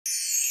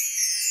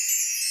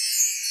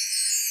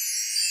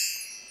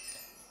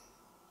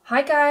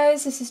Hi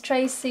guys, this is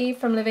Tracey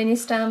from Lavinia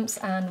Stamps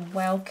and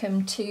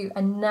welcome to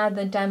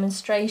another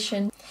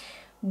demonstration.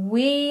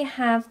 We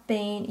have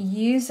been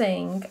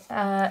using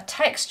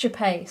texture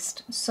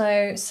paste,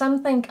 so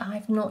something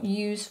I've not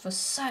used for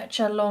such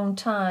a long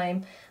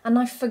time, and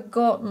I've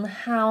forgotten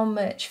how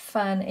much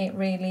fun it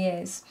really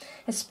is.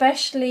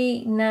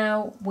 Especially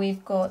now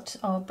we've got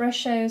our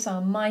Brushos, our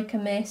mica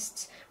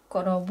mists, we've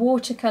got our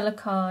watercolour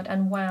card,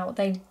 and wow,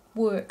 they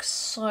work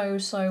so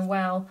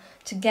well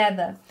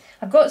together.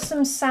 I've got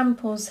some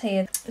samples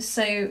here,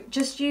 so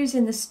just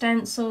using the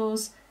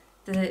stencils,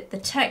 the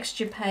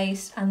texture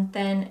paste, and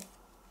then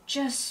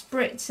just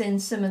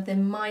spritzing some of the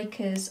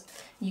micas,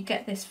 you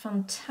get this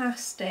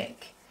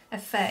fantastic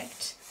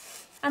effect.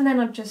 And then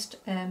I've just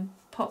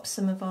popped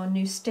some of our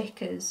new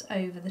stickers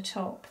over the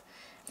top.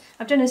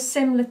 I've done a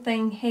similar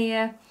thing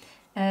here,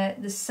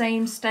 the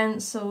same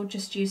stencil,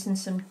 just using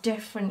some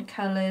different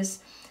colours,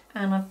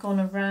 and I've gone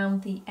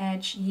around the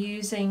edge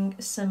using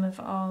some of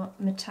our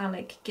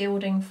metallic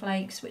Gilding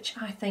Flakes, which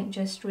I think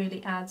just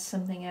really adds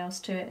something else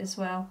to it as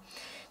well.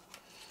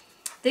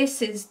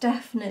 This is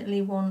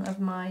definitely one of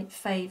my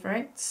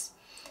favourites.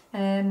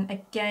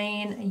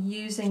 Again,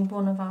 using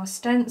one of our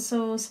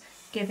stencils,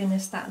 giving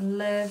us that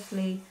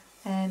lovely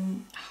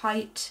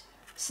height,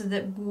 so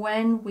that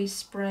when we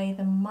spray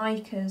the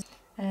micas,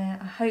 I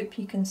hope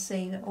you can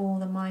see that all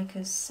the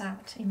micas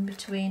sat in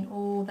between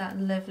all that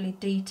lovely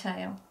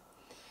detail.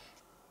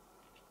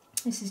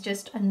 This is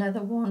just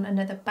another one,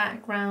 another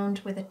background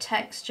with a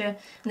texture,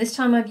 and this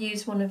time I've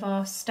used one of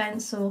our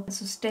stencil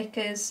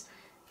stickers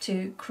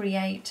to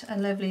create a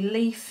lovely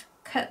leaf,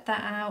 cut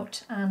that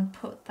out and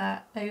put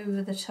that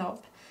over the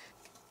top.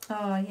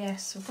 Oh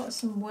yes, we've got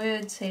some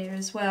words here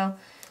as well.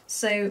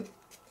 So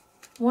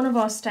one of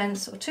our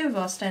stencils, two of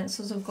our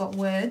stencils have got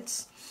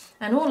words,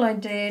 and all I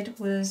did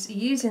was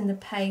using the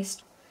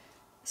paste,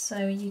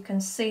 so you can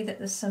see that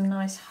there's some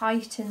nice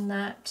height in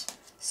that,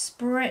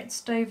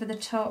 spritzed over the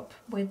top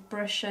with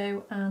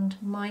Brusho and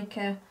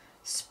mica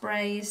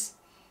sprays,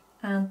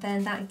 and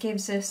then that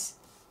gives us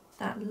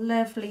that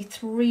lovely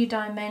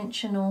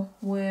three-dimensional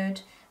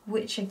word,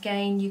 which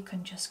again you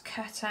can just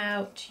cut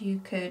out. You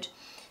could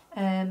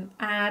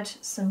add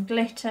some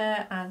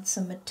glitter, add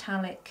some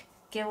metallic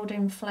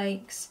Gilding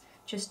Flakes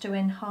just to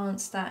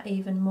enhance that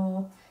even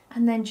more,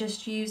 and then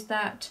just use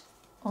that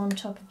on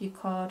top of your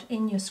card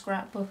in your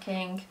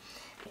scrapbooking.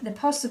 The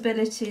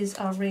possibilities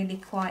are really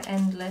quite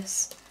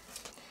endless.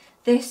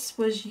 This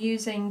was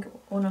using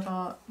one of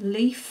our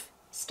leaf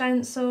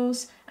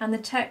stencils and the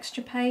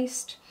texture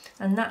paste,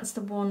 and that's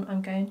the one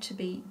I'm going to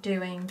be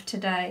doing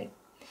today.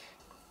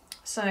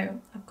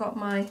 So I've got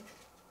my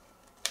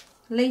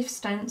leaf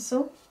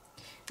stencil.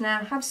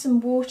 Now have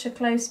some water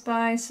close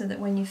by, so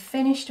that when you've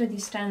finished with your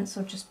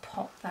stencil, just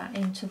pop that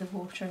into the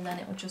water and then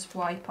it will just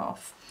wipe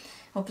off.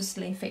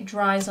 Obviously if it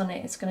dries on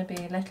it, it's going to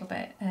be a little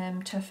bit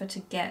tougher to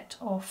get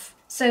off.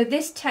 So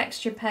this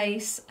texture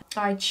paste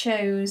I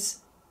chose,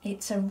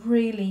 it's a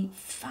really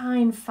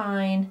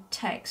fine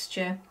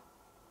texture.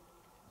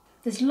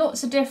 There's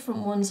lots of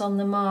different ones on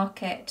the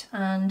market,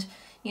 and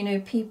you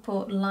know,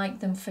 people like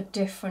them for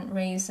different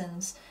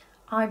reasons.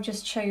 I've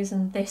just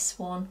chosen this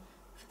one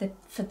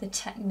for the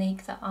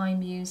technique that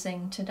I'm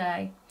using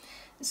today.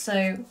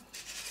 So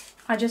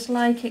I just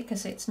like it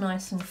because it's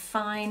nice and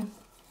fine,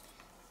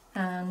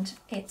 and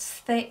it's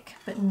thick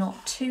but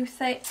not too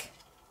thick,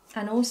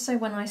 and also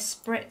when I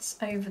spritz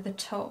over the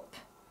top,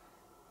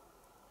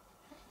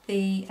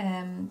 the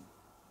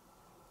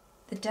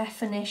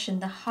definition,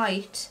 the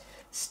height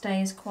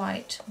stays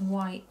quite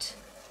white,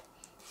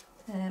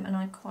 and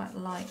I quite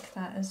like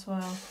that as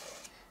well.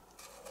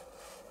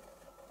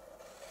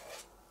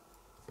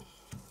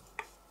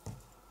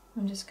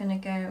 I'm just going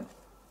to go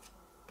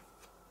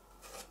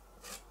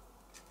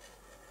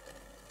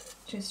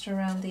just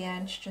around the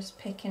edge, just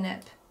picking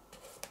up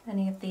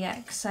any of the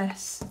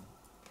excess.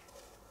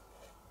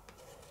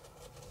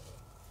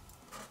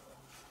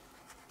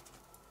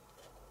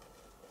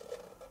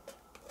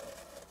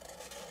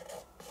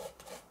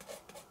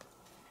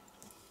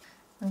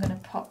 I'm going to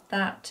pop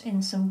that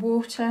in some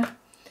water,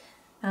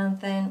 and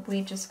then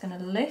we're just going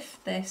to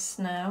lift this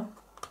now,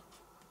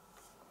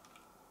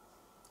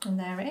 and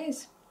there it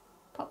is.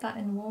 Pop that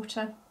in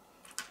water,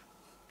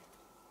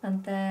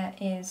 and there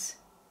is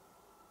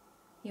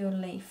your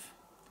leaf,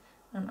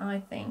 and I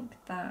think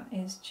that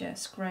is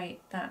just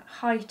great. That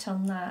height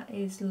on that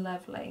is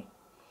lovely.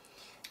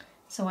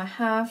 So I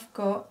have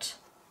got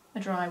a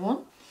dry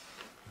one.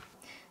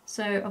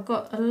 So I've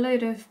got a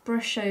load of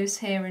Brushos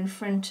here in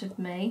front of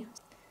me.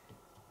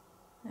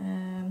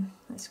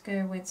 Let's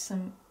go with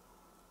some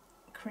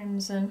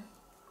crimson,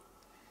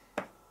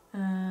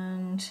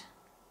 and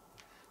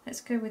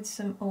let's go with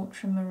some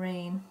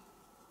ultramarine.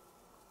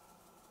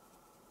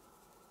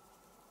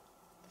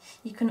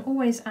 You can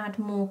always add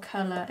more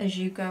colour as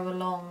you go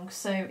along,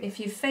 so if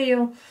you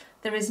feel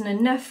there isn't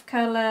enough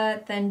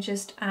colour, then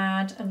just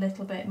add a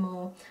little bit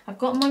more. I've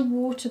got my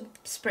water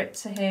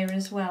spritzer here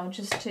as well,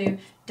 just to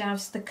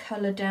douse the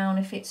colour down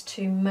if it's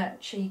too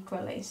much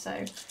equally.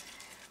 So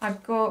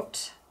I've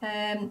got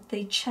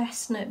the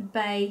Chestnut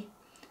Bay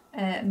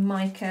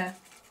mica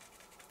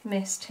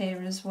mist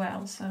here as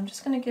well. So I'm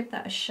just going to give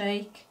that a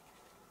shake,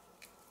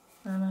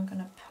 and I'm going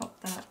to pop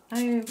that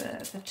over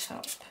the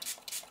top.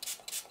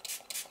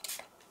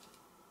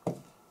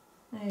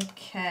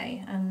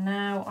 Okay, and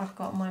now I've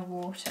got my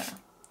water.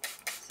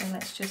 So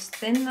let's just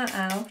thin that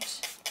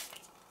out.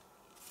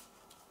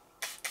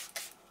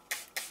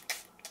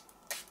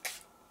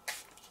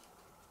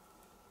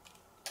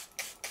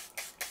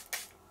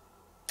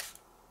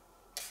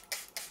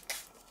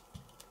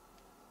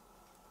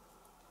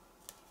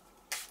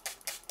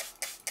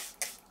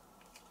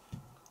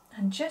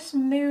 And just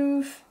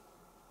move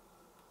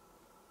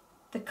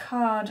the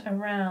card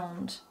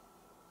around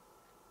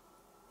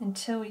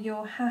until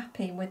you're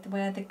happy with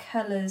where the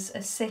colours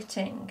are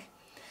sitting.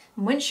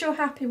 And once you're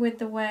happy with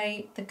the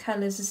way the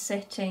colours are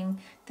sitting,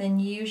 then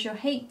use your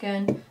heat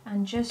gun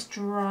and just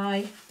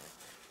dry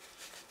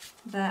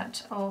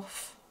that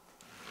off.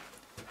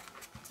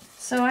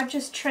 So I've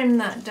just trimmed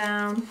that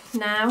down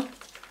now,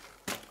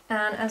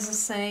 and as I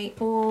say,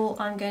 all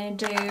I'm going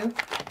to do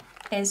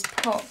is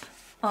pop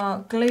our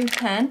glue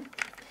pen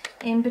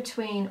in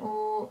between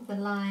all the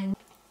lines.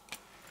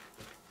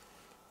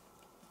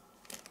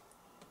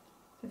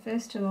 So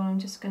first of all, I'm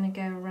just going to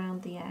go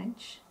around the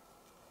edge.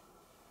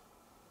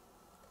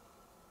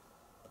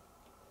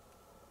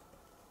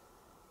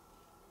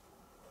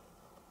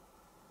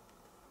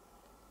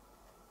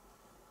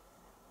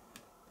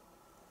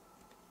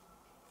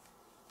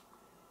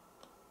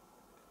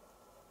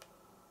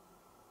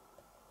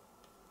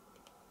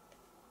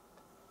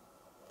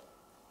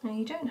 Now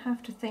you don't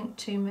have to think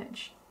too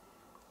much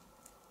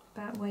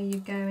about where you're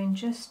going,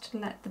 just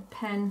let the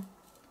pen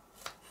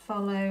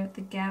follow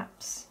the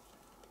gaps.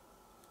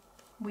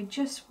 We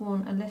just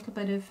want a little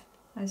bit of,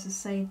 as I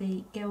say,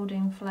 the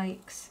Gilding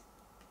Flakes,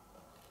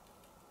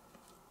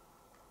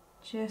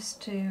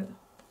 just to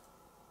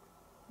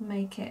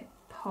make it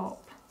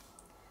pop.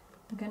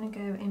 I'm going to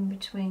go in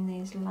between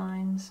these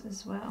lines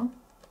as well.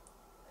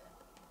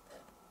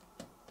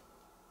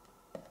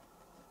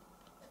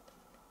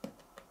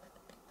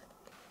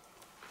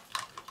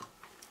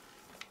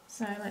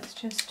 So let's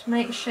just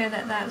make sure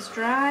that that's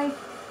dry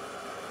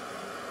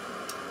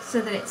so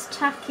that it's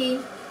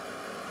tacky.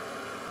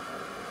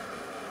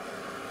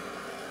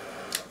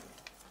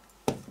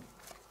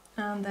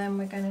 And then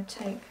we're going to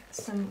take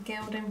some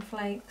Gilding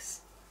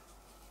Flakes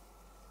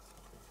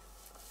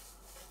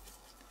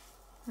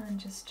and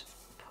just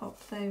pop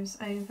those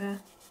over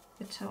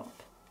the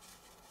top.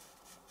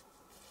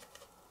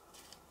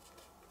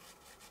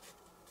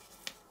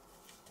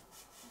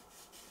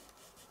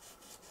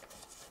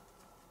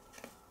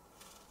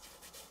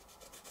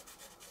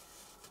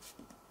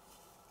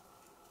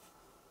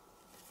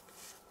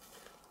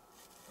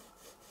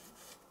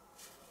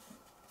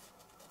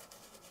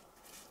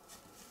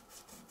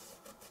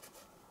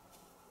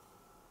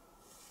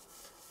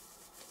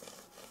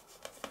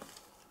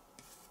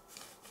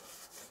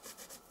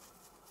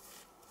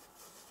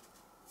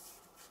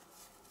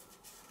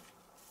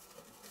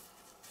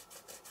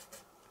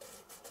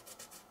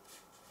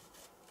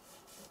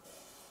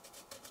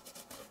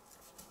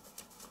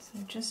 So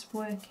just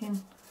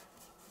working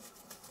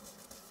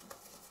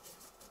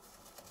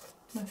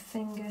my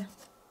finger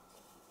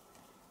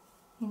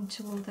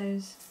into all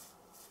those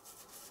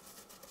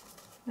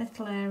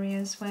little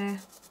areas where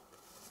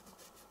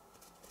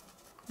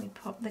we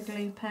pop the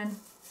glue pen.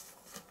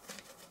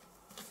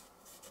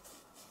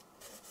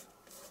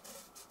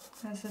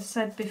 As I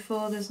said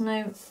before, there's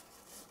no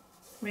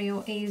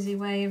real easy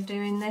way of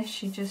doing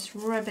this. You just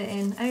rub it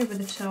in over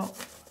the top.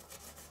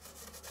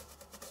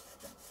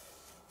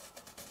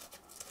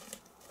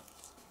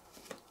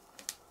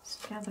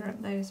 Gather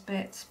up those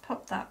bits,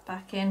 pop that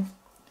back in,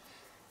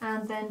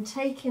 and then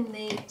taking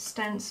the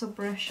stencil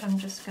brush, I'm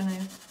just going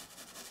to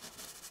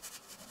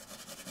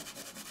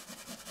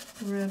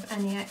rub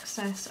any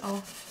excess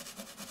off,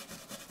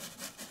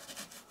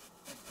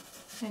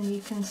 and you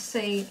can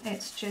see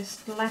it's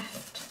just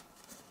left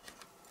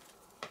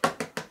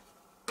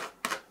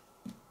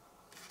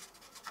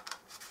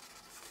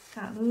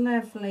that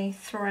lovely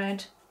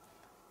thread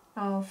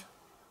of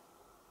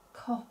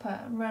copper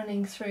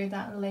running through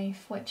that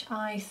leaf, which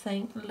I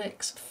think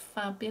looks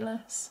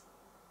fabulous.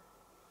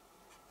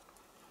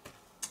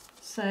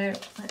 So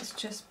let's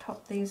just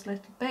pop these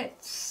little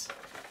bits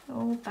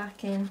all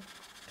back in,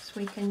 so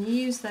we can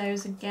use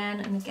those again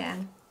and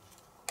again.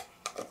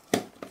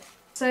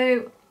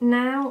 So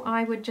now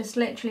I would just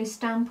literally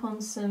stamp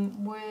on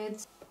some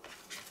words.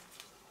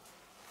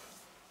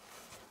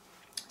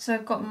 So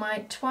I've got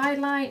my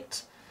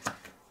Twilight,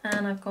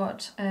 and I've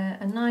got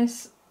a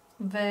nice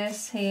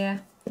verse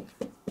here.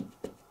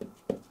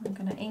 I'm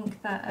going to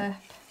ink that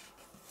up.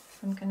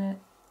 I'm going to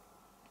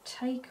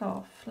take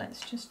off.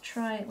 Let's just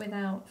try it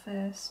without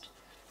first.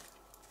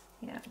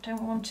 Yeah, I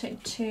don't want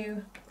it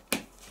too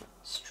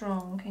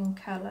strong in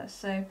colour,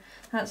 so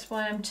that's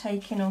why I'm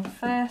taking off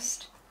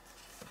first.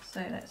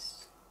 So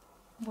let's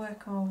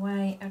work our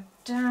way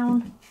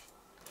down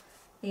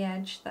the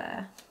edge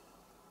there.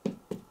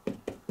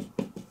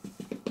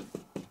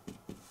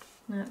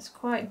 Now it's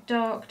quite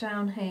dark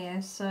down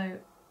here, so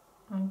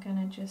I'm going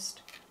to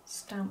just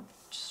stamp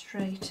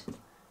straight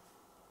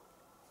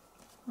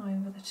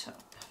over the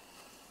top.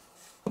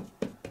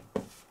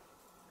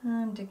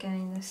 And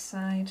again this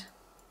side.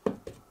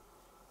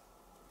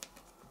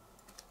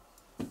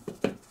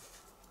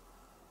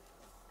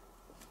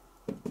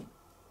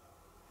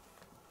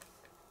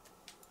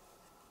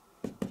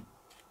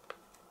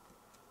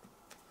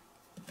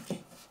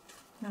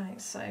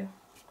 Right, so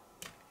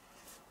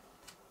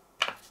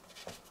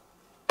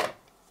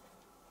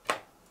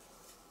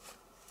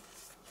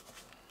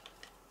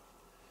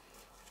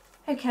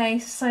okay,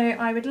 so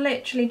I would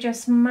literally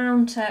just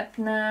mount up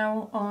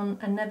now on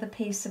another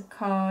piece of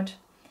card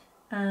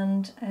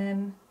and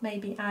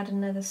maybe add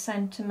another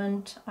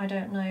sentiment. I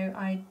don't know,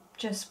 I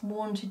just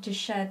wanted to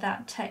share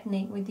that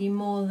technique with you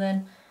more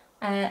than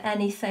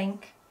anything,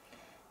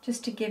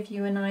 just to give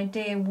you an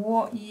idea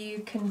what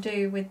you can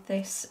do with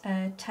this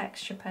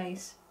texture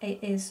paste. It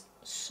is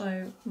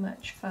so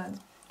much fun.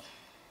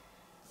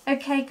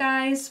 Okay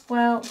guys,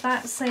 well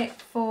that's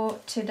it for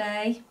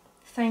today.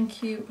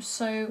 Thank you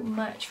so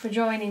much for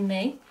joining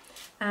me,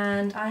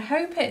 and I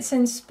hope it's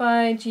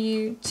inspired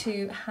you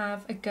to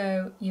have a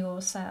go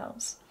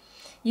yourselves.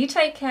 You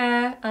take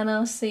care, and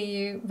I'll see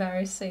you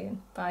very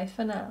soon. Bye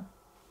for now.